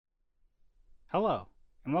Hello,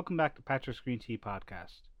 and welcome back to Patrick's Green Tea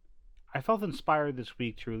Podcast. I felt inspired this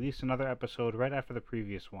week to release another episode right after the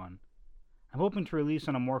previous one. I'm hoping to release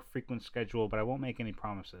on a more frequent schedule, but I won't make any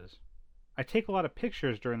promises. I take a lot of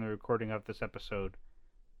pictures during the recording of this episode.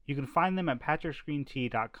 You can find them at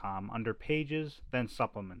patricksgreentea.com under Pages, then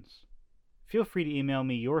Supplements. Feel free to email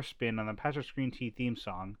me your spin on the Patrick's Green Tea theme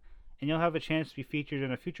song, and you'll have a chance to be featured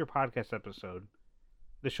in a future podcast episode.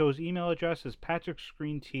 The show's email address is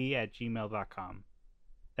patricksgreentea@gmail.com.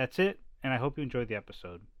 That's it, and I hope you enjoyed the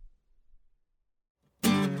episode.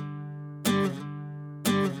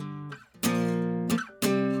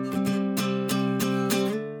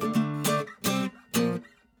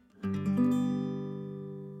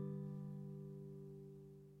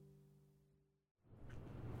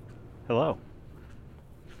 Hello.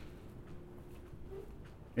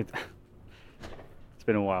 It's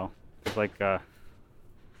been a while. It's like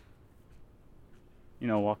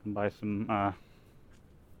walking by some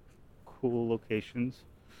cool locations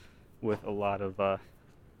with a lot of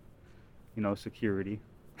security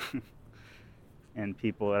and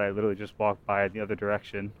people that I literally just walked by the other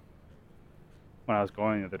direction when I was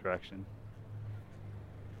going the other direction.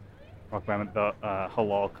 Walked by the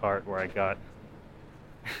halal cart where I got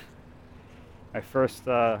my first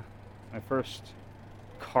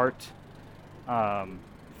cart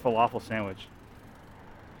falafel sandwich.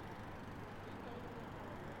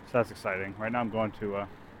 So that's exciting. Right now I'm going to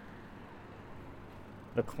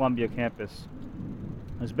the Columbia campus.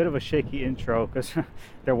 It was a bit of a shaky intro because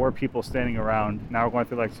there were people standing around. Now we're going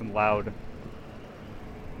through like some loud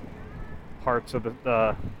parts of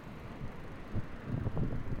the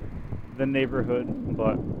neighborhood,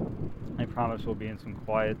 but I promise we'll be in some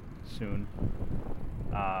quiet soon.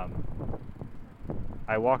 I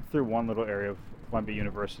walked through one little area of Columbia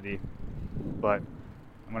University, but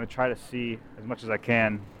I'm going to try to see as much as I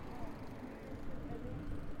can.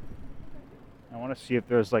 I want to see if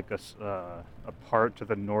there's like a part to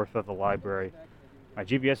the north of the library. My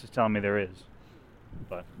GPS is telling me there is.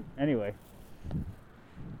 But anyway,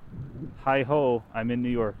 hi-ho, I'm in New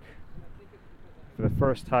York for the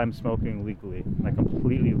first time smoking legally, like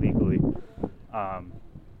completely legally.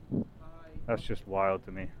 That's just wild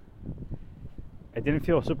to me. It didn't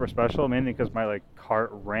feel super special, mainly because my cart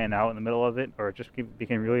ran out in the middle of it, or it just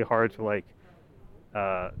became really hard to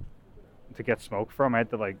to get smoke from. I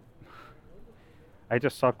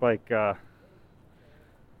just suck like I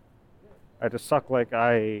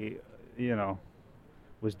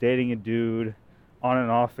was dating a dude on and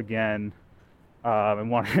off again, and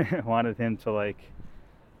wanted him to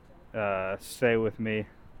stay with me.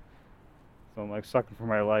 So I'm sucking for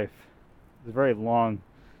my life. It's a very long,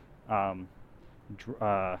 even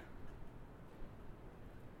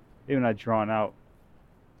not drawn out,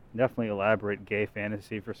 definitely elaborate gay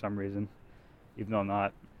fantasy for some reason, even though I'm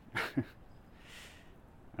not.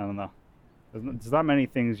 I don't know. There's not many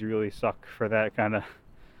things you really suck for that kind of,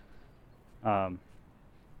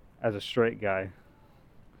 as a straight guy.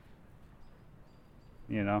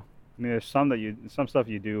 I mean, there's some stuff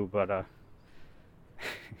you do, but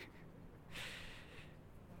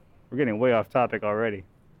we're getting way off topic already.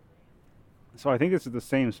 So I think this is the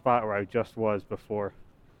same spot where I just was before.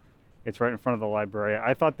 It's right in front of the library.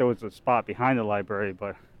 I thought there was a spot behind the library,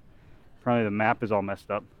 but apparently the map is all messed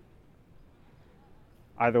up.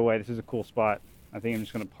 Either way, this is a cool spot. I think I'm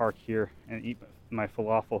just going to park here and eat my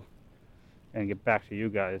falafel and get back to you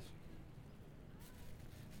guys.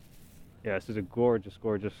 Yeah, this is a gorgeous,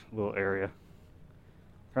 gorgeous little area.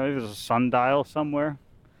 Apparently there's a sundial somewhere.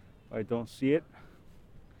 I don't see it.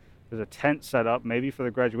 There's a tent set up, maybe for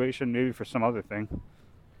the graduation, maybe for some other thing.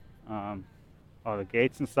 The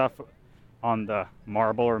gates and stuff on the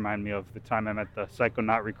marble remind me of the time I met the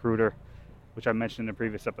Psychonaut recruiter, which I mentioned in the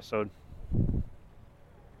previous episode.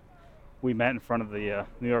 We met in front of the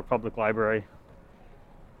New York Public Library.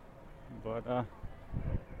 But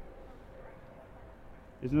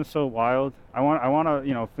isn't this so wild? I want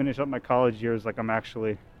to finish up my college years like I'm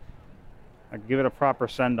actually, give it a proper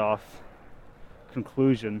send-off,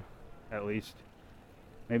 conclusion at least.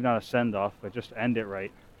 Maybe not a send-off, but just end it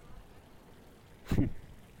right.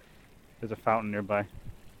 There's a fountain nearby.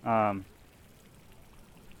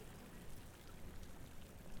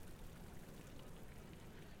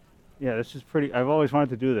 Yeah, this is pretty. I've always wanted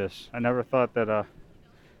to do this. I never thought that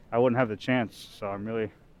I wouldn't have the chance, so I'm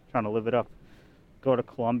really trying to live it up. Go to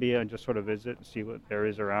Columbia and just sort of visit and see what there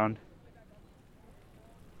is around.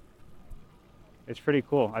 It's pretty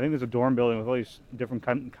cool. I think there's a dorm building with all these different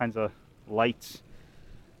kinds of lights,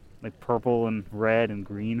 like purple and red and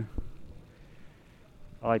green.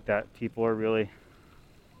 I like that. People are really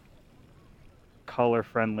color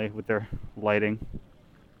friendly with their lighting.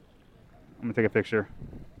 I'm gonna take a picture.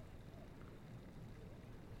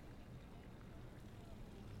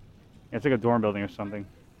 It's like a dorm building or something.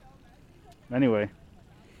 Anyway,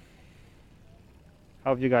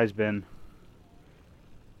 how have you guys been?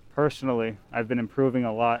 Personally, I've been improving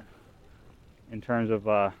a lot in terms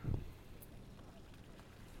of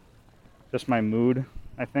just my mood,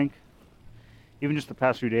 I think. Even just the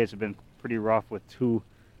past few days have been pretty rough with two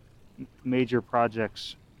major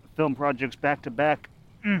projects, film projects back to back,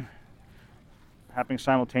 happening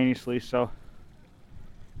simultaneously, so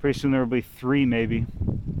pretty soon there will be three maybe.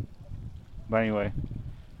 But anyway,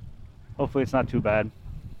 hopefully it's not too bad.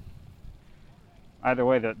 Either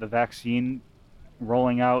way, the vaccine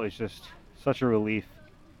rolling out is just such a relief.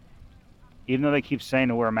 Even though they keep saying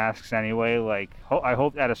to wear masks anyway, like, I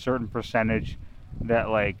hope at a certain percentage that,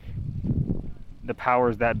 like, the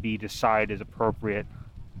powers that be decide is appropriate,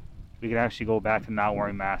 we can actually go back to not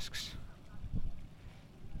wearing masks.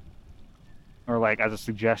 Or, like, as a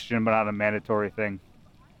suggestion, but not a mandatory thing.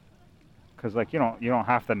 Because, like, you don't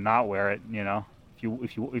have to not wear it, you know.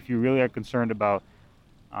 If you really are concerned about,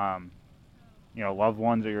 loved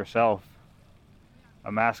ones or yourself,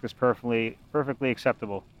 a mask is perfectly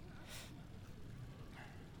acceptable.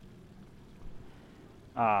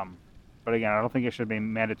 But again, I don't think it should be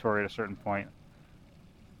mandatory at a certain point.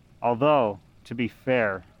 Although, to be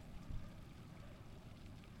fair,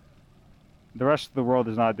 the rest of the world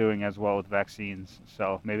is not doing as well with vaccines,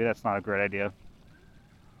 so maybe that's not a great idea.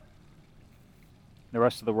 The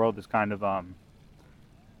rest of the world is kind of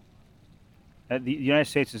the United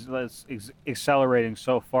States is accelerating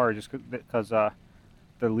so far just because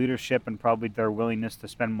their leadership and probably their willingness to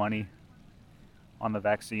spend money on the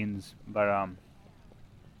vaccines, but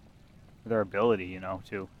their ability,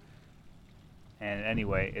 to. And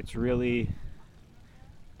anyway, it's really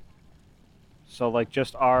so, like,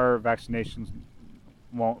 just our vaccinations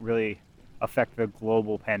won't really affect the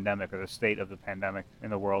global pandemic or the state of the pandemic in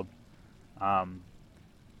the world. And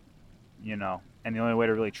the only way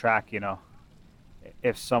to really track, if you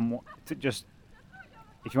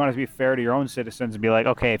want to be fair to your own citizens and be like,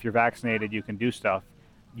 okay, if you're vaccinated, you can do stuff,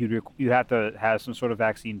 you have to have some sort of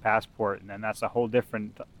vaccine passport, and then that's a whole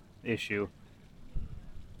different issue.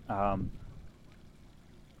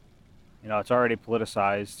 It's already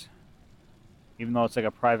politicized, even though it's like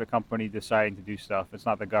a private company deciding to do stuff. It's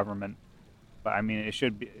not the government, but I mean, it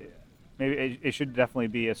should be. Maybe it should definitely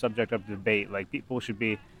be a subject of debate. Like, people should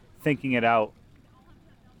be thinking it out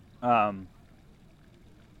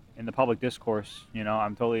in the public discourse.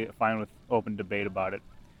 I'm totally fine with open debate about it,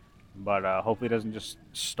 but hopefully it doesn't just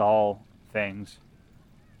stall things.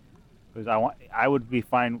 Because I would be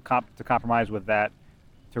fine to compromise with that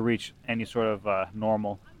to reach any sort of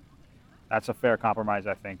normal. That's a fair compromise,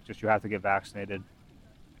 I think. Just you have to get vaccinated.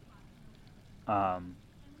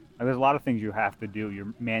 There's a lot of things you have to do.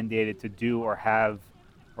 You're mandated to do or have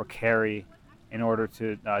or carry in order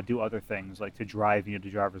to do other things, like to drive. You need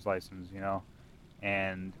a driver's license,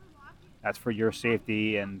 and that's for your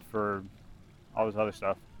safety and for all this other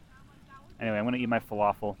stuff. Anyway, I'm gonna eat my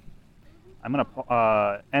falafel. I'm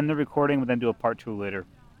gonna end the recording, but then do a part 2 later.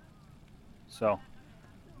 So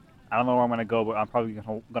I don't know where I'm gonna go, but I'm probably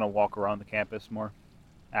gonna walk around the campus more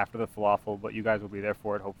after the falafel. But you guys will be there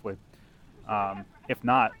for it, hopefully. If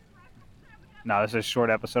not, no, this is a short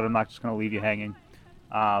episode. I'm not just gonna leave you hanging.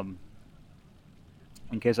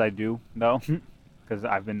 In case I do, though, because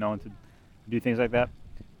I've been known to do things like that.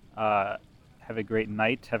 Have a great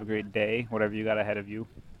night. Have a great day. Whatever you got ahead of you,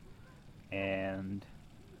 and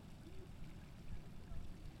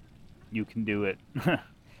you can do it.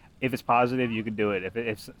 If it's positive, you can do it. If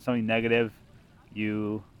it's something negative,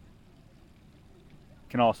 you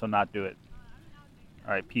can also not do it.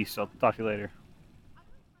 All right, peace. I'll talk to you later.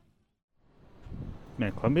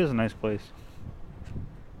 Man, Columbia's a nice place.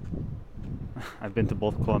 I've been to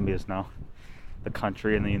both Columbias now, the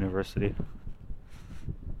country and the university.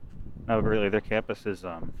 No, really, their campus is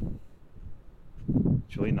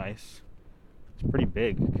it's really nice. It's pretty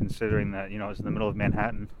big, considering that it's in the middle of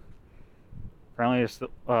Manhattan. Apparently, it's the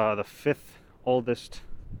 5th oldest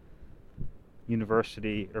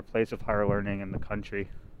university or place of higher learning in the country,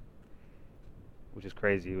 which is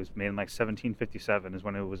crazy. It was made in like 1757 is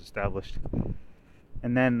when it was established,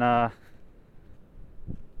 and then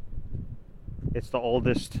it's the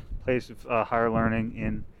oldest place of higher learning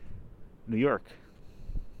in New York.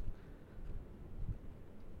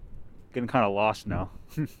 Getting kind of lost now.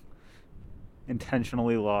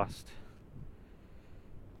 Intentionally lost.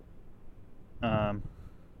 I'm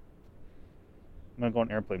gonna go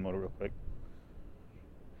in airplane mode real quick,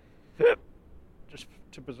 just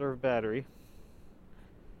to preserve battery.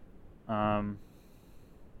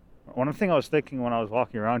 One thing I was thinking when I was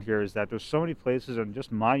walking around here is that there's so many places in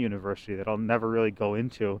just my university that I'll never really go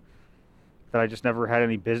into, that I just never had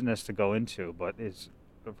any business to go into, but it's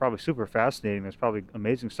probably super fascinating. There's probably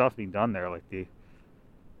amazing stuff being done there, like the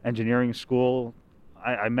engineering school.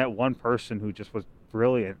 I met one person who just was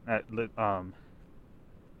brilliant at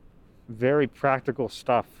very practical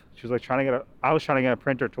stuff. She was like I was trying to get a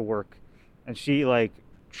printer to work, and she like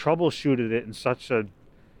troubleshooted it in such a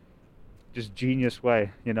just genius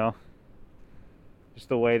way, just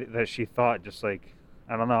the way that she thought, just like,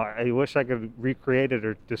 I don't know, I wish I could recreate it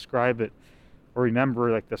or describe it or remember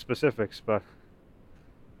like the specifics, but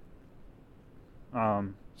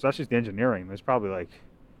so that's just the engineering. There's probably like,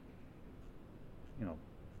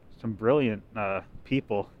 some brilliant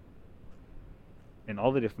people in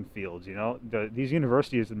all the different fields. These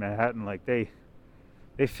universities in Manhattan, like they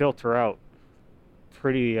filter out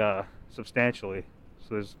pretty substantially, so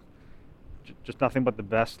there's just nothing but the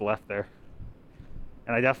best left there.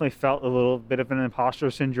 And I definitely felt a little bit of an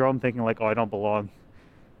imposter syndrome, thinking like, oh, I don't belong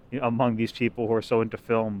among these people who are so into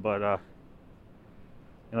film. But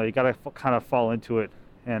you gotta kind of fall into it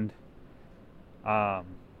and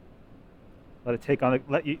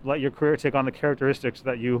let your career take on the characteristics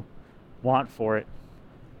that you want for it.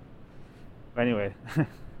 But anyway,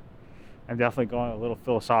 I'm definitely going a little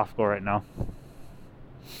philosophical right now.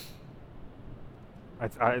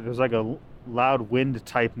 There's like a loud wind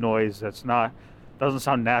type noise doesn't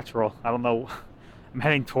sound natural. I don't know. I'm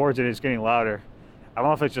heading towards it. It's getting louder. I don't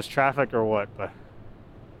know if it's just traffic or what, but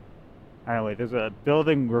anyway, there's a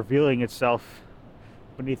building revealing itself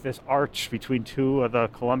beneath this arch between two of the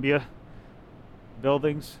Columbia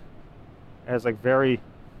buildings. It has like very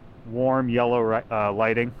warm yellow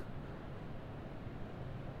lighting.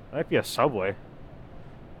 It might be a subway,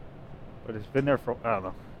 but it's been there for, I don't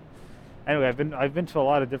know. Anyway, I've been to a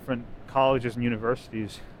lot of different colleges and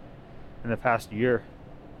universities in the past year,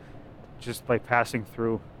 just like passing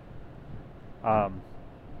through. I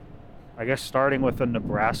guess starting with a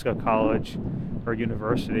Nebraska college or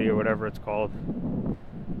university or whatever it's called,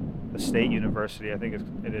 the State University, I think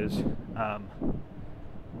it is,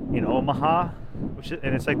 in Omaha,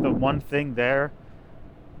 and it's like the one thing there.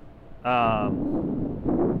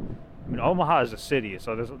 Omaha is a city,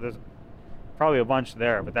 so there's probably a bunch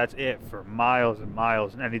there, but that's it for miles and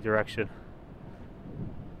miles in any direction.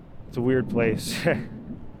 It's a weird place. It's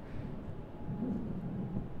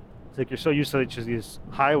like you're so used to just these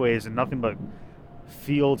highways and nothing but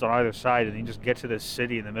fields on either side, and you just get to this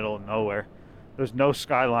city in the middle of nowhere. There's no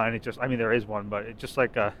skyline. There is one, but it's just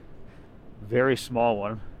like a very small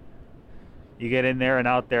one. You get in there and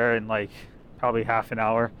out there in like probably half an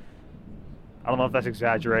hour. I don't know if that's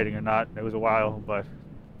exaggerating or not. It was a while, but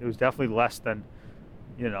it was definitely less than,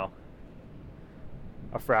 a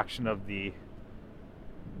fraction of the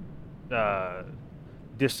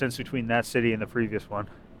distance between that city and the previous one.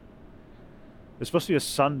 There's supposed to be a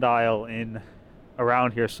sundial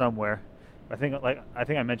around here somewhere. I think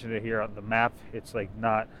I mentioned it here on the map. It's like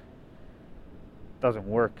doesn't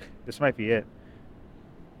work. This might be it.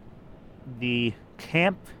 The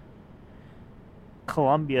Camp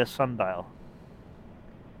Columbia sundial,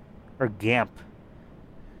 or GAMP.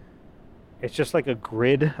 It's just like a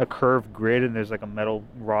curved grid, and there's like a metal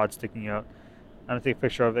rod sticking out. I'm gonna take a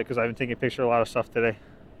picture of it because I've been taking a picture of a lot of stuff today.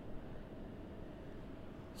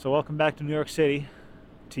 So welcome back to New York City,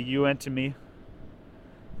 to you and to me.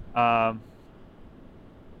 I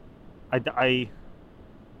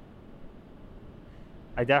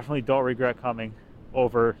definitely don't regret coming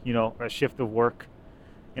over, a shift of work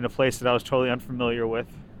in a place that I was totally unfamiliar with.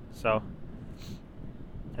 So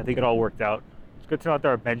I think it all worked out. It's good to know that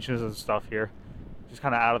there are benches and stuff here, just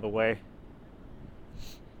kind of out of the way.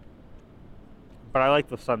 But I like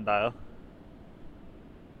the sundial,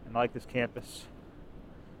 and I like this campus.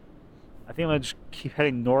 I think I'm gonna just keep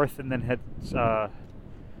heading north and then head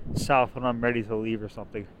south when I'm ready to leave or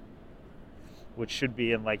something, which should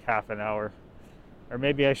be in like half an hour. Or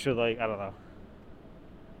maybe I should, I don't know,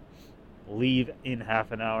 leave in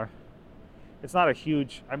half an hour. It's not a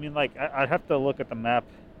huge, I'd have to look at the map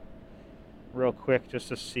real quick just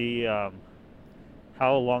to see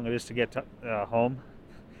how long it is to get to home.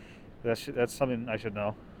 That's something I should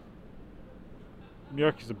know. New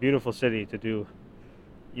York is a beautiful city to do,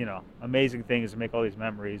 amazing things and make all these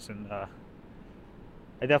memories. And I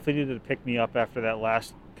definitely needed to pick me up after that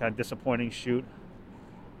last kind of disappointing shoot.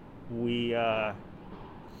 We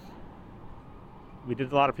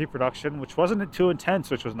did a lot of pre-production, which wasn't too intense,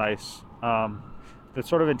 which was nice. The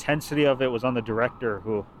sort of intensity of it was on the director,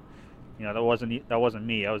 who, that wasn't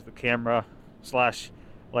me. I was the camera /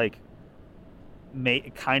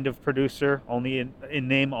 kind of producer, only in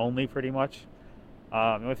name only, pretty much. The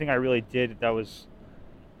only thing I really did that was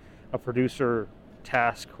a producer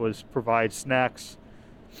task was provide snacks,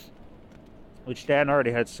 which Dan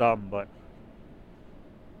already had some, but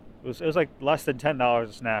it was like less than $10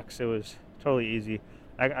 of snacks. It was totally easy.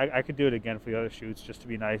 I could do it again for the other shoots just to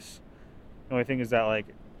be nice. The only thing is that, like,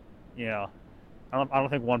 you know, I don't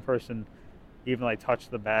think one person even like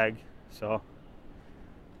touched the bag, so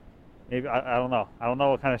maybe I don't know. I don't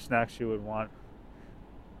know what kind of snacks she would want.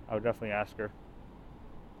 I would definitely ask her.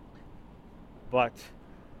 But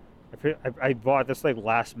I bought this like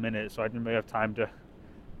last minute, so I didn't really have time to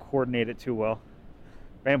coordinate it too well.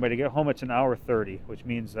 But anyway, to get home it's an hour 30, which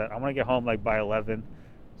means that I want to get home like by 11.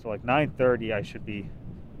 So like 9:30 I should be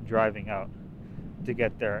driving out to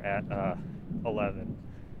get there at 11.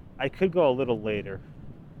 I could go a little later,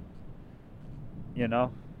 you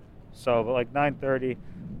know? So but like 9:30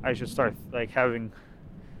 I should start like having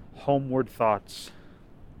homeward thoughts.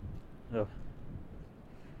 Ugh.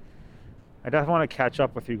 I definitely want to catch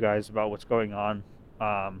up with you guys about what's going on,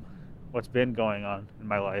 what's been going on in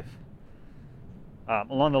my life.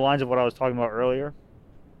 Along the lines of what I was talking about earlier,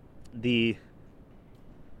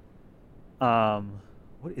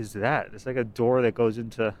 what is that? It's like a door that goes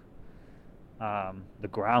into the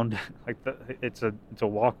ground. It's a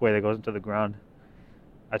walkway that goes into the ground.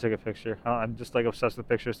 I took a picture. I'm just like obsessed with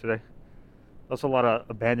pictures today. There's a lot of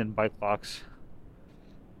abandoned bike locks.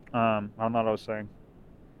 I don't know what I was saying.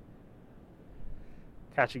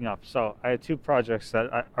 Catching up. So I had two projects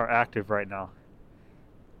that are active right now.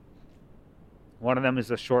 One of them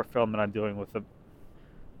is a short film that I'm doing with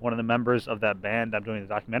one of the members of that band I'm doing the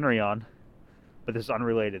documentary on. But this is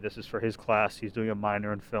unrelated. This is for his class. He's doing a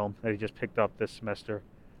minor in film that he just picked up this semester.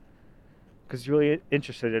 Because he's really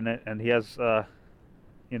interested in it, and he has,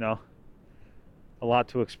 you know, a lot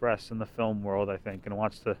to express in the film world, I think, and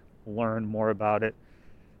wants to learn more about it.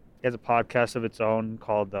 He has a podcast of its own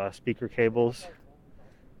called Speaker Cables.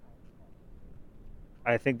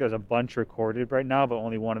 I think there's a bunch recorded right now, but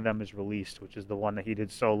only one of them is released, which is the one that he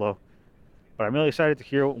did solo. But I'm really excited to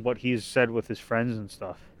hear what he's said with his friends and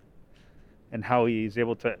stuff, and how he's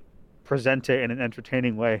able to present it in an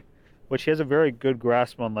entertaining way, which he has a very good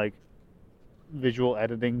grasp on, like visual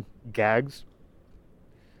editing gags,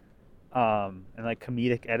 and like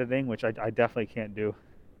comedic editing, which I definitely can't do.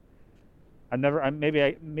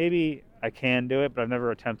 Maybe I can do it, but I've never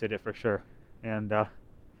attempted it for sure. And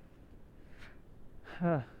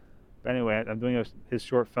but anyway, I'm doing his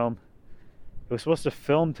short film. It was supposed to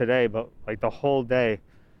film today, but like the whole day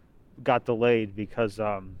got delayed because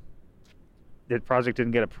the project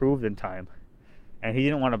didn't get approved in time, and he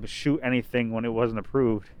didn't want to shoot anything when it wasn't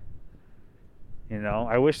approved. You know,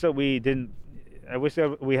 I wish that we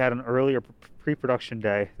had an earlier pre-production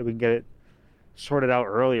day that we can get it sorted out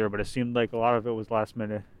earlier, but it seemed like a lot of it was last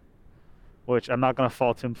minute, which I'm not going to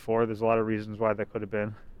fault him for. There's a lot of reasons why that could have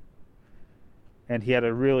been. And he had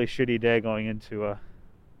a really shitty day going into, I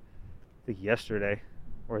think yesterday,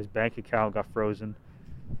 where his bank account got frozen.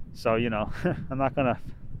 So, you know, I'm not going to,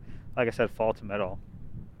 like I said, fault him at all.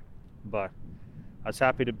 But I was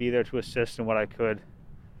happy to be there to assist in what I could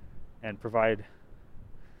and provide,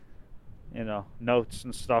 you know, notes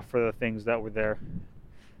and stuff for the things that were there.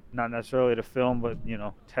 Not necessarily to film, but, you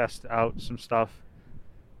know, test out some stuff.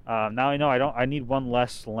 Now I know I need one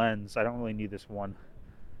less lens. I don't really need this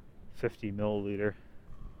 150 millimeter.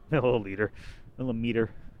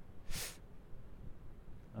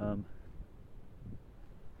 Man,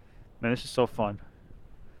 this is so fun.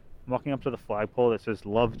 I'm walking up to the flagpole that says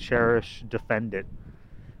 "Love, Cherish, Defend It,"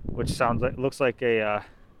 which looks like a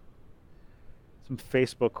some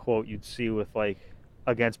Facebook quote you'd see with like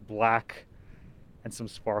against black and some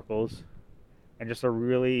sparkles, and just a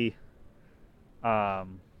really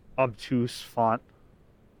obtuse font,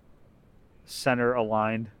 center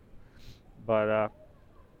aligned, but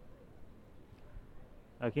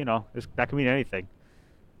like, you know, that can mean anything.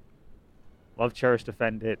 Love, cherish,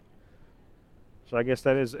 defend it. So I guess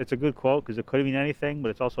it's a good quote because it could mean anything, but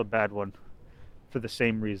it's also a bad one for the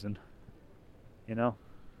same reason, you know.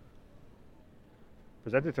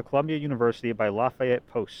 Presented to Columbia University by Lafayette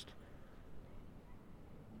Post.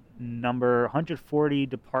 Number 140,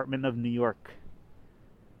 Department of New York.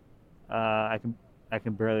 I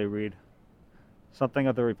can barely read. Something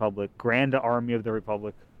of the Republic. Grand Army of the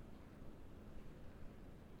Republic.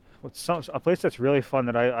 A place that's really fun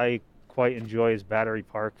that I quite enjoy is Battery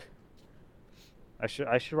Park. I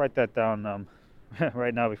should write that down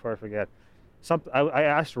right now before I forget. I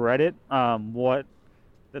asked Reddit what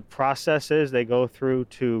the process is they go through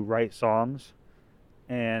to write songs,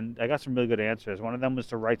 and I got some really good answers. One of them was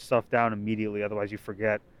to write stuff down immediately, otherwise you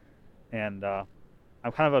forget. And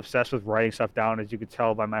I'm kind of obsessed with writing stuff down, as you could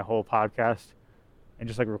tell by my whole podcast, and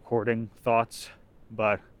just like recording thoughts.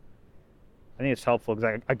 But I think it's helpful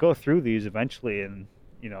because I go through these eventually, and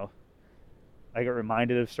I get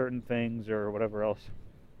reminded of certain things or whatever else.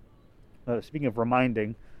 Speaking of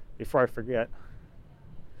reminding, before I forget,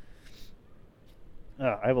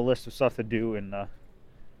 I have a list of stuff to do in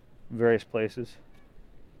various places.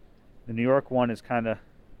 The New York one is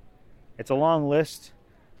it's a long list,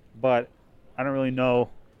 but I don't really know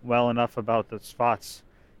well enough about the spots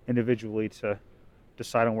individually to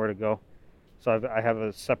decide on where to go. So I have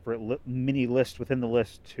a separate mini list within the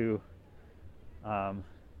list to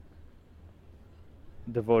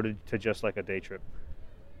devoted to just like a day trip.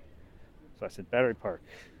 So I said Battery Park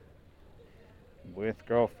with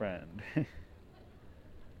girlfriend.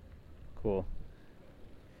 Cool.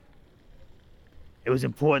 It was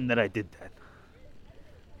important that I did that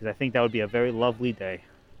because I think that would be a very lovely day.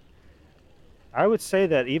 I would say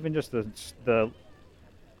that even just the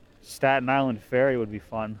Staten Island ferry would be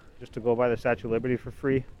fun, just to go by the Statue of Liberty for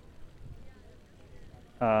free.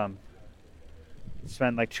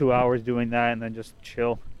 Spend like 2 hours doing that and then just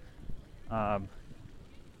chill.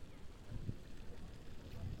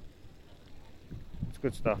 It's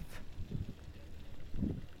good stuff.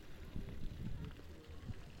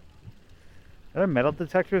 Are there metal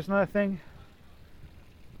detectors in that thing?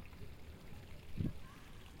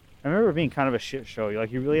 I remember it being kind of a shit show. Like,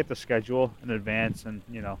 you really have to schedule in advance, and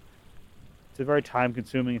it's a very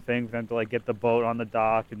time-consuming thing for them to like get the boat on the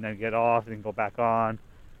dock and then get off and then go back on.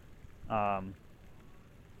 But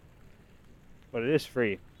it is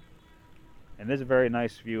free, and there's a very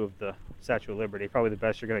nice view of the Statue of Liberty. Probably the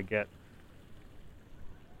best you're gonna get,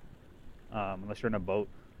 unless you're in a boat.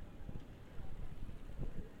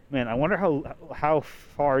 Man, I wonder how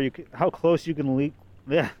close you can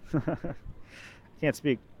Yeah, can't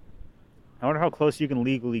speak. I wonder how close you can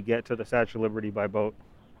legally get to the Statue of Liberty by boat.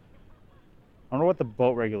 I wonder what the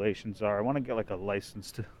boat regulations are. I want to get like a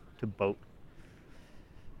license to boat.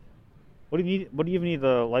 What do you need? What do you even need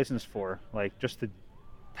the license for? Like just the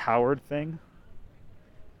powered thing?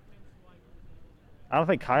 I don't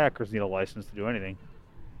think kayakers need a license to do anything.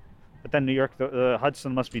 But then New York, the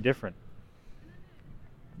Hudson must be different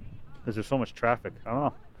because there's so much traffic. I don't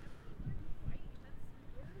know.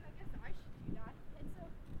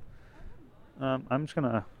 I'm just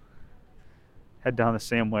gonna head down the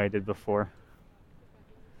same way I did before.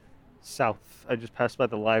 South. I just passed by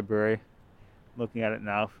the library. Looking at it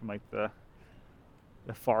now from like the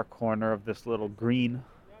far corner of this little green.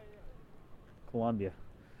 Columbia.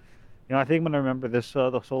 I think I'm gonna remember this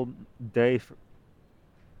whole day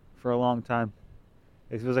for a long time.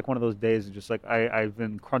 It feels like one of those days. Just like I've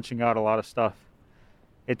been crunching out a lot of stuff.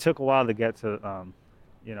 It took a while to get to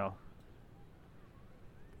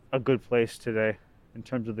a good place today in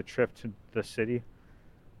terms of the trip to the city,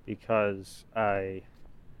 because I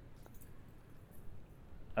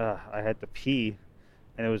had to pee,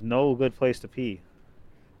 and there was no good place to pee.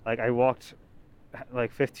 Like, I walked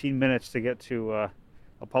like 15 minutes to get to a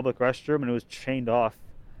public restroom, and it was chained off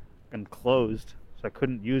and closed, so I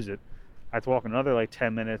couldn't use it. I had to walk another like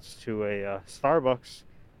 10 minutes to a Starbucks,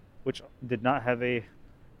 which did not have a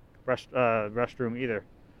restroom either.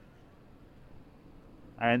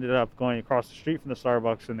 I ended up going across the street from the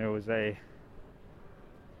Starbucks, and there was a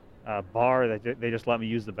bar that they just let me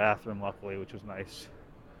use the bathroom, luckily, which was nice.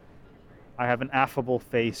 I have an affable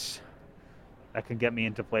face that can get me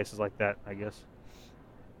into places like that, I guess.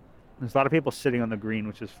 There's a lot of people sitting on the green,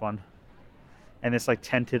 which is fun. And it's like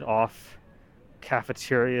tented off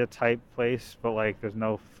cafeteria type place, but like there's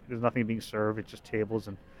nothing being served. It's just tables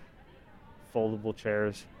and foldable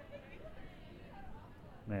chairs.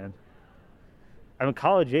 Man, I'm in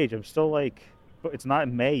college age. I'm still like, but it's not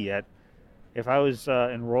May yet. If I was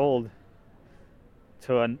enrolled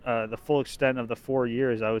to the full extent of the 4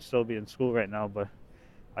 years, I would still be in school right now, but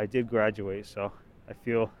I did graduate, so I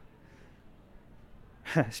feel,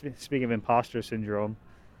 speaking of imposter syndrome,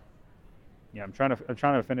 yeah, I'm trying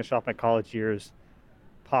to finish off my college years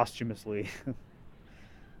posthumously.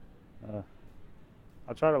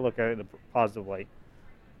 I'll try to look at it in a positive light,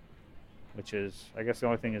 which is, I guess the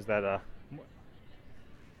only thing is that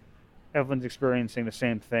everyone's experiencing the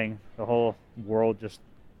same thing. The whole world just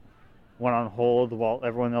went on hold while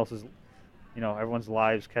everyone's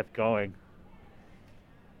lives kept going.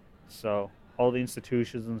 So all the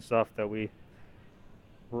institutions and stuff that we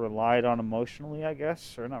relied on emotionally, I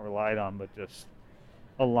guess, or not relied on, but just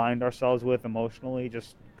aligned ourselves with emotionally,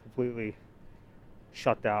 just completely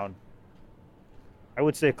shut down. I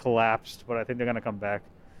would say collapsed, but I think they're going to come back.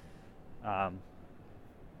 Um,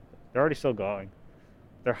 they're already still going.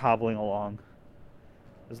 They're hobbling along.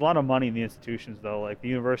 There's a lot of money in the institutions, though. Like, the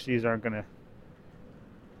universities aren't going to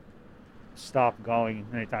stop going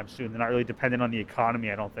anytime soon. They're not really dependent on the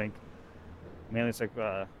economy, I don't think. Mainly it's like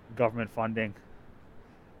government funding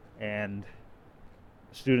and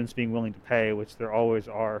students being willing to pay, which there always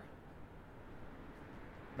are.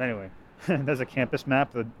 Anyway, there's a campus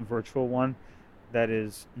map, the virtual one, that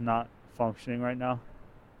is not functioning right now.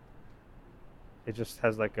 It just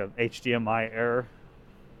has like a HDMI error.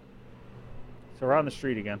 So we're on the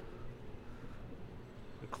street again.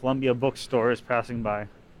 The Columbia bookstore is passing by.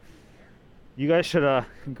 You guys should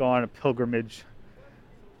go on a pilgrimage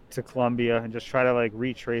to Columbia and just try to like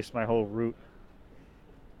retrace my whole route.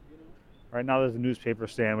 Right now there's a newspaper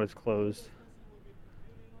stand, but it's closed.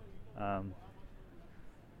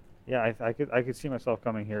 Yeah, I could see myself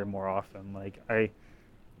coming here more often. Like,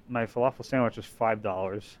 my falafel sandwich was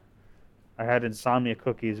 $5. I had insomnia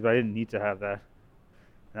cookies, but I didn't need to have that.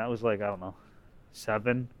 And that was like, I don't know,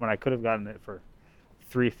 $7, when I could have gotten it for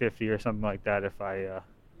 $3.50 or something like that if I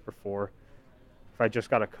for $4. If I just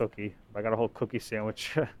got a cookie, if I got a whole cookie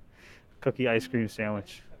sandwich, cookie ice cream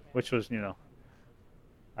sandwich, which was,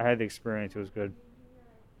 I had the experience. It was good.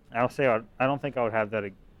 I don't think I would have that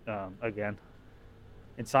again.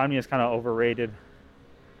 Insomnia is kind of overrated.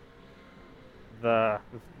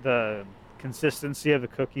 The consistency of the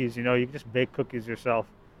cookies, you can just bake cookies yourself.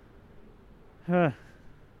 I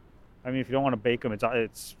mean, if you don't want to bake them,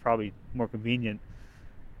 it's probably more convenient.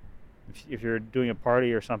 If you're doing a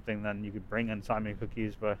party or something, then you could bring insomnia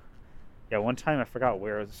cookies. But yeah, one time I forgot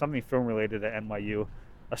where, it was something film related at NYU.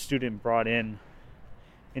 A student brought in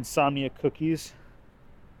insomnia cookies,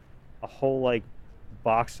 a whole like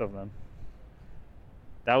box of them.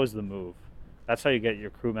 That was the move. That's how you get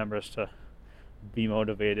your crew members to be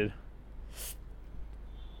motivated.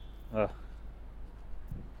 I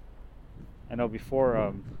know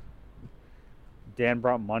before Dan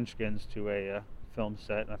brought munchkins to a film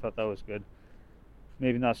set, and I thought that was good.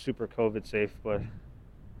 Maybe not super COVID safe, but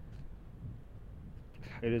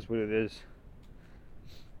it is what it is.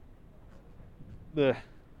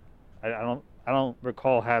 I don't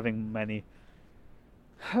recall having many.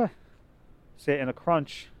 Say in a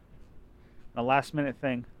crunch, a last minute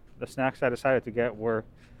thing. The snacks I decided to get were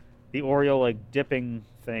the Oreo like dipping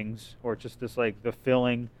things, or just this like the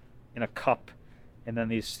filling in a cup, and then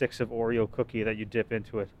these sticks of Oreo cookie that you dip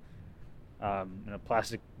into it in a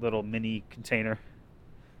plastic little mini container.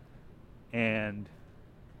 And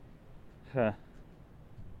what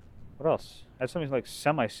else? I had something like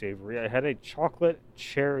semi-savory. I had a chocolate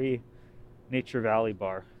cherry Nature Valley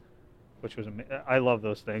bar, which was I love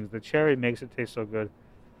those things. The cherry makes it taste so good.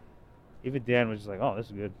 Even Dan was just like, "Oh, this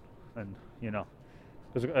is good," and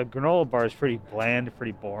because a granola bar is pretty bland,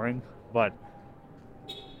 pretty boring, but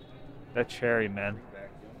that cherry, man.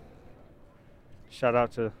 Shout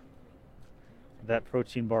out to that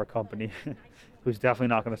protein bar company, who's definitely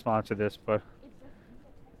not going to sponsor this, but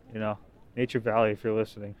Nature Valley, if you're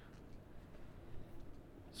listening,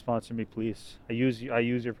 sponsor me, please. I use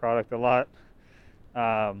your product a lot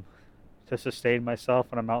to sustain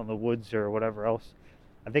myself when I'm out in the woods or whatever else.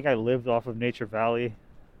 I think I lived off of Nature Valley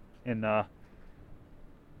in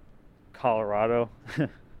Colorado.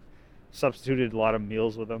 Substituted a lot of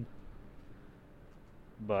meals with them.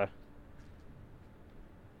 But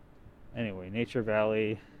anyway, Nature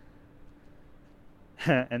Valley.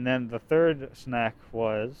 And then the third snack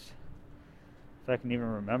was, if I can even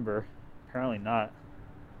remember, apparently not.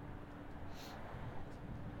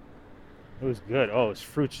 It was good. Oh, it was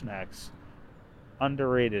fruit snacks.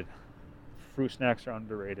 Underrated. Fruit snacks are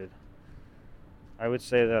underrated. I would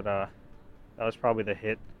say that that was probably the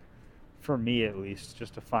hit for me, at least,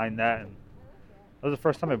 just to find that. And that was the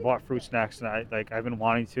first time I bought fruit snacks, and I've been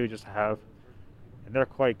wanting to just have, and they're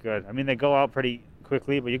quite good. I mean, they go out pretty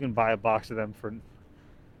quickly, but you can buy a box of them for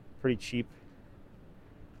pretty cheap.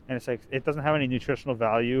 And it's like, it doesn't have any nutritional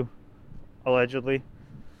value, allegedly,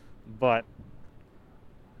 but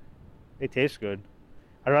they taste good.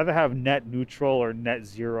 I'd rather have net neutral or net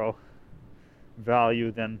zero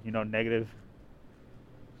value than negative.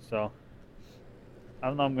 So I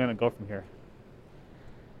don't know. I'm gonna go from here.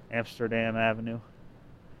 Amsterdam Avenue.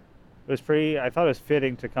 It was pretty. I thought it was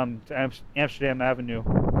fitting to come to Amsterdam Avenue.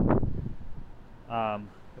 My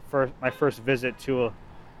first visit to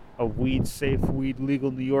a weed safe, weed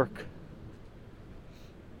legal New York.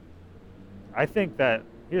 I think that,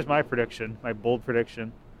 here's my prediction, my bold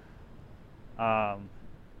prediction. That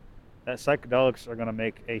psychedelics are going to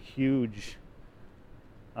make a huge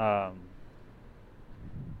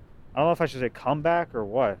I don't know if I should say comeback or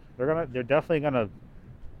what. They're definitely gonna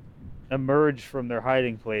emerge from their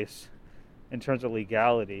hiding place in terms of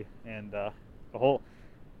legality, and the whole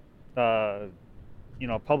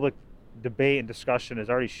public debate and discussion has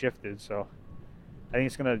already shifted. So I think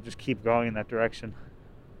it's gonna just keep going in that direction.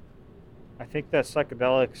 I think that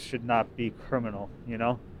psychedelics should not be criminal.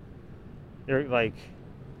 They're like,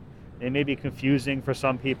 they may be confusing for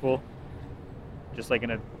some people, just like in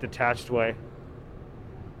a detached way.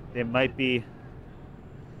 They might be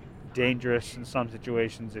dangerous in some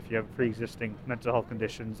situations if you have pre-existing mental health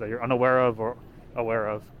conditions that you're unaware of or aware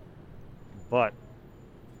of. But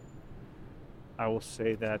I will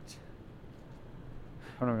say that,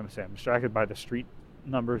 what am I going to say? I'm distracted by the street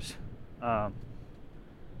numbers. I'll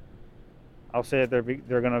say that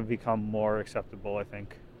they're going to become more acceptable, I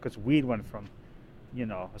think, because weed went from,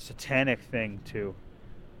 a satanic thing to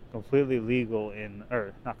completely legal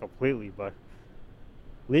or not completely, but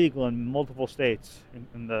legal in multiple states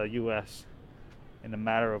in the U.S. in a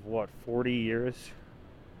matter of 40 years.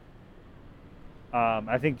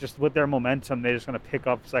 I think just with their momentum, they're just going to pick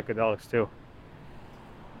up psychedelics too.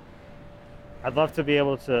 I'd love to be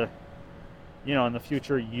able to, in the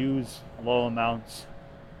future, use low amounts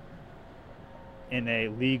in a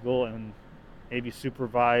legal and maybe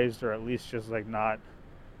supervised, or at least just like not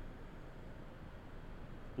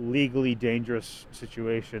legally dangerous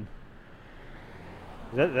situation.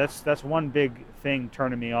 That's one big thing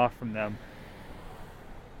turning me off from them.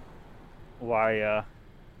 Why I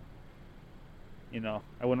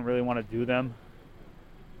wouldn't really want to do them.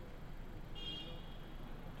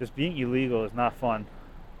 Just being illegal is not fun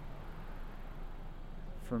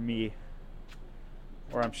for me,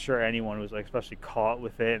 or I'm sure anyone who's like especially caught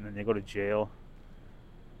with it and then they go to jail.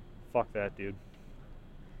 Fuck that, dude.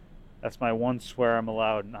 That's my one swear I'm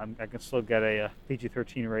allowed, and I can still get a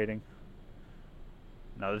PG-13 rating.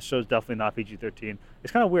 No, this show's definitely not PG-13.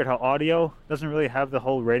 It's kind of weird how audio doesn't really have the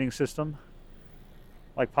whole rating system.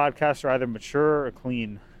 Like, podcasts are either mature or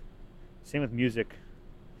clean. Same with music.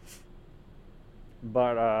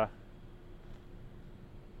 But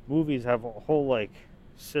movies have a whole like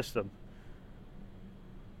system.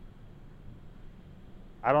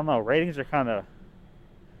 I don't know. Ratings are kind of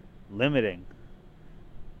limiting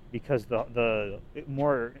because the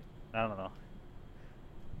more, I don't know.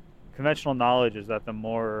 Conventional knowledge is that the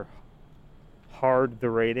more hard the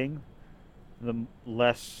rating, the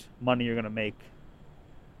less money you're going to make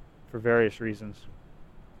for various reasons.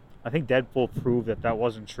 I think Deadpool proved that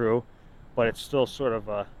wasn't true, but it's still sort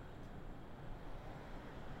of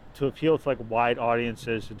to appeal to like wide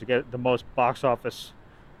audiences and to get the most box office.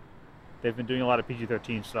 They've been doing a lot of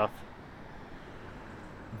PG-13 stuff.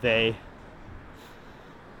 I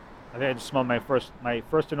think I just smelled my first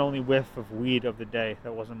and only whiff of weed of the day.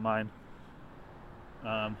 That wasn't mine.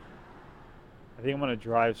 I think I'm gonna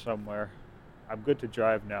drive somewhere. I'm good to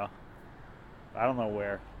drive now. I don't know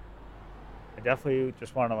where. I definitely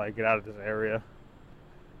just want to like get out of this area.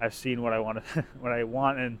 I've seen what I want to, what I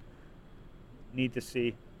want and need to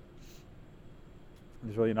see.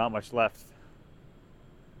 There's really not much left.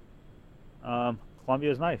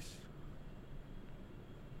 Colombia is nice.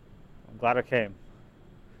 I'm glad I came.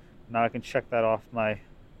 Now I can check that off my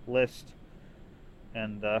list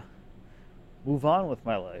and move on with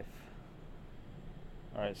my life.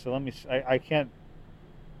 All right, so let me. I can't.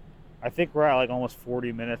 I think we're at like almost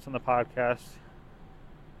 40 minutes on the podcast.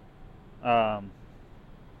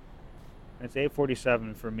 It's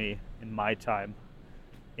 8:47 for me in my time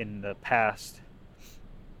in the past.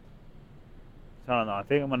 So I don't know. I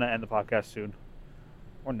think I'm gonna end the podcast soon,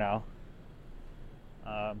 or now.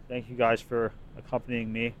 Thank you guys for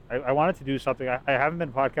accompanying me. I wanted to do something. I haven't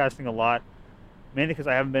been podcasting a lot, mainly because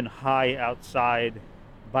I haven't been high outside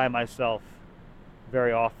by myself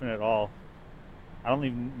very often at all. I don't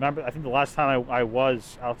even remember. I think the last time I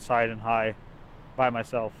was outside and high by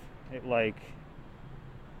myself,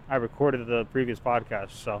 I recorded the previous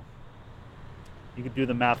podcast, so you could do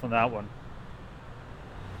the math on that one.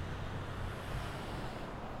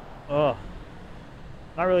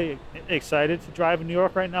 Not really excited to drive in New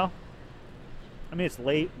York right now. I mean, it's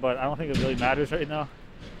late, but I don't think it really matters right now.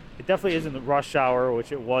 It definitely isn't the rush hour,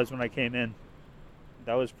 which it was when I came in.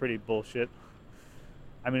 That was pretty bullshit.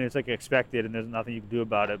 I mean, it's like expected, and there's nothing you can do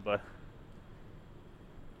about it, but...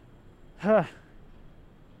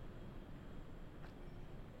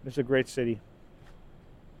 It's a great city.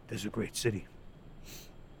 There's a great city.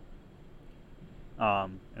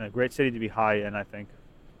 And a great city to be high in, I think.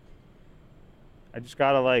 I just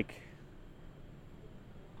gotta,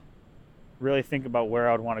 really think about where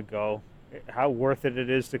I would want to go. How worth it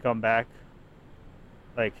is to come back.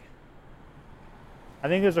 I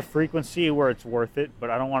think there's a frequency where it's worth it, but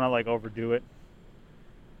I don't want to like overdo it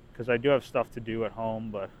because I do have stuff to do at home.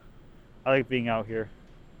 But I like being out here.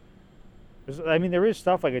 I mean, there is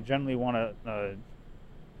stuff like I generally want to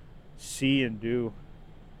see and do.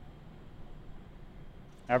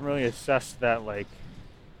 I haven't really assessed that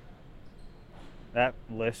that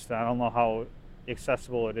list. I don't know how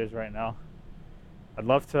accessible it is right now. I'd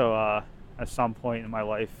love to at some point in my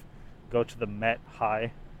life go to the Met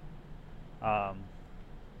High.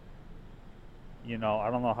 You know, I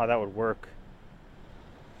don't know how that would work.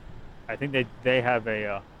 I think they have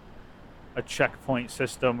a checkpoint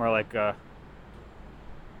system or like a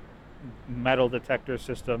metal detector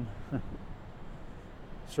system.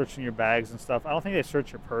 Searching your bags and stuff. I don't think they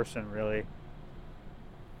search your person really.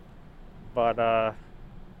 But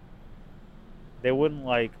they wouldn't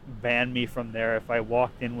like ban me from there if I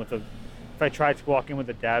walked in with if I tried to walk in with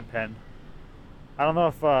a dab pen. I don't know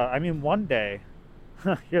if I mean one day.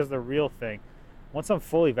 Here's the real thing. Once I'm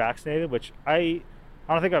fully vaccinated, which I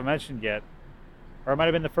don't think I've mentioned yet, or it might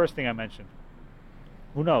have been the first thing I mentioned.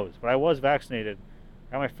 Who knows? But I was vaccinated.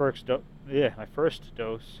 I got my first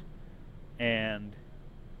dose, and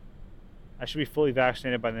I should be fully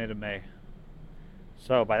vaccinated by the end of May.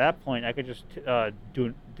 So by that point, I could just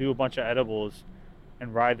do a bunch of edibles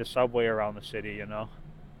and ride the subway around the city, you know,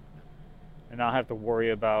 and not have to worry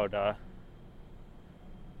about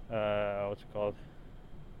what's it called?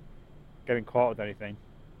 Getting caught with anything.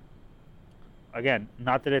 Again,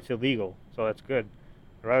 not that it's illegal, so that's good.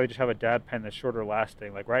 I'd rather just have a dab pen that's shorter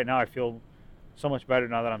lasting. Like right now, I feel so much better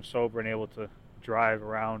now that I'm sober and able to drive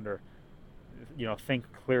around or, you know, think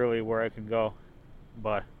clearly where I can go.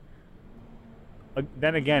 But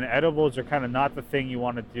then again, edibles are kind of not the thing you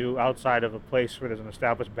want to do outside of a place where there's an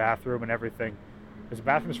established bathroom and everything. Because the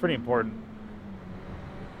bathroom is pretty important,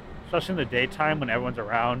 especially in the daytime when everyone's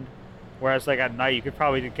around. Whereas like at night, you could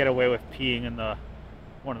probably get away with peeing in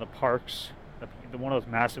one of the parks, one of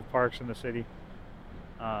those massive parks in the city.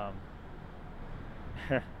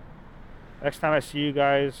 Next time I see you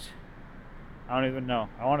guys, I don't even know.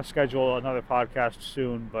 I want to schedule another podcast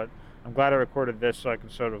soon, but I'm glad I recorded this so I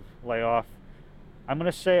can sort of lay off. I'm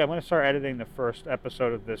going to start editing the first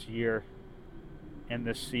episode of this year and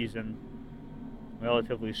this season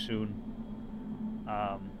relatively soon.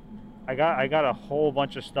 I got a whole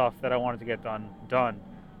bunch of stuff that I wanted to get done,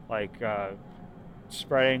 like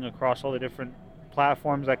spreading across all the different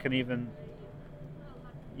platforms I can even,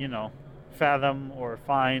 you know, fathom or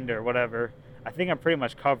find or whatever. I think I'm pretty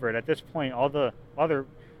much covered at this point. All the other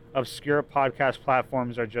obscure podcast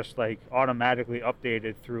platforms are just like automatically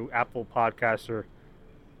updated through Apple Podcasts or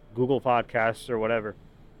Google Podcasts or whatever.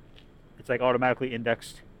 It's like automatically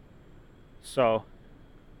indexed. So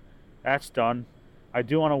that's done. I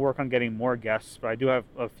do want to work on getting more guests, but I do have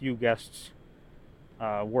a few guests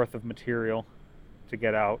worth of material to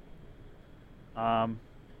get out. And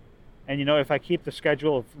you know, if I keep the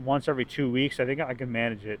schedule of once every 2 weeks, I think I can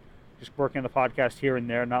manage it. Just working on the podcast here and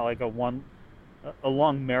there, not like a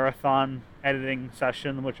long marathon editing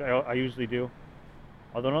session, which I usually do.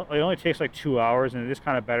 Although it only takes like 2 hours, and it is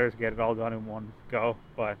kind of better to get it all done in one go.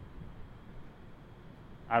 But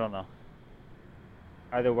I don't know.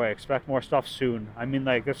 Either way, expect more stuff soon. I mean,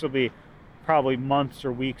 like, this will be probably months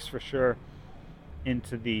or weeks for sure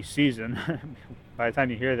into the season by the time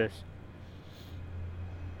you hear this.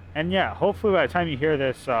 And yeah, hopefully by the time you hear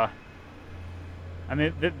this, I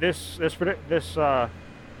mean, this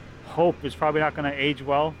hope is probably not going to age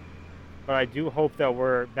well, but I do hope that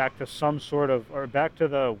we're back to back to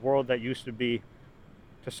the world that used to be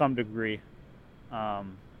to some degree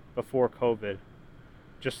before COVID.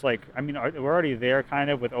 Just like, I mean, we're already there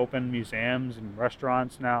kind of with open museums and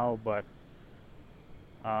restaurants now, but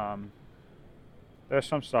there's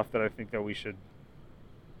some stuff that I think that we should,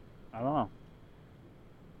 I don't know.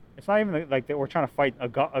 It's not even like that we're trying to fight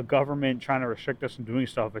a government trying to restrict us from doing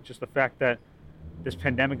stuff. It's just the fact that this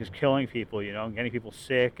pandemic is killing people, you know, and getting people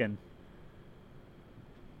sick, and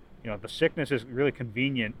you know, the sickness is really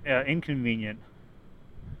inconvenient,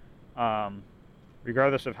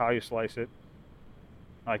 regardless of how you slice it.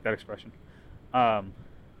 I like that expression. Even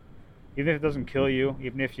if it doesn't kill you,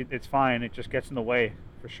 even if it's fine, it just gets in the way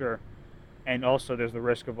for sure. And also, there's the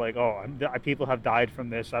risk of like, people have died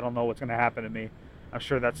from this. I don't know what's going to happen to me. I'm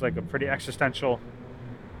sure that's like a pretty existential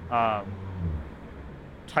type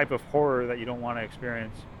of horror that you don't want to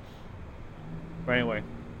experience. But anyway,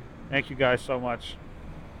 thank you guys so much.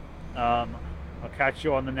 I'll catch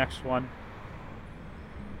you on the next one.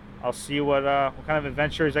 I'll see what kind of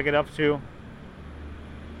adventures I get up to.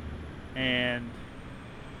 And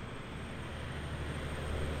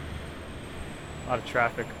a lot of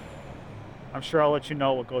traffic. I'm sure I'll let you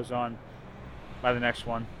know what goes on by the next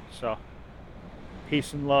one. So,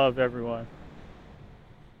 peace and love, everyone.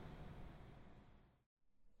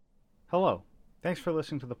 Hello. Thanks for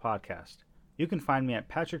listening to the podcast. You can find me at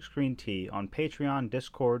Patrick's Green Tea on Patreon,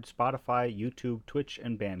 Discord, Spotify, YouTube, Twitch,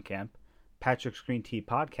 and Bandcamp, Patrick's Green Tea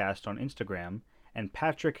Podcast on Instagram, and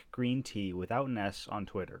Patrick Green Tea without an S on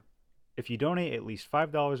Twitter. If you donate at least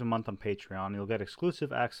 $5 a month on Patreon, you'll get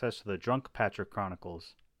exclusive access to the Drunk Patrick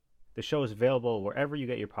Chronicles. The show is available wherever you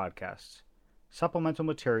get your podcasts. Supplemental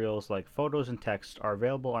materials like photos and text are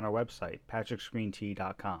available on our website,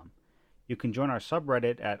 patrickscreentea.com. You can join our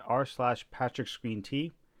subreddit at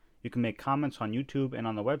r/patrickscreentea. You can make comments on YouTube and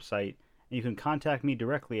on the website, and you can contact me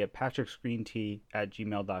directly at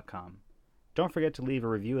patrickscreentea@gmail.com. Don't forget to leave a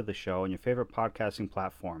review of the show on your favorite podcasting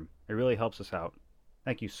platform. It really helps us out.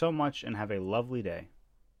 Thank you so much and have a lovely day.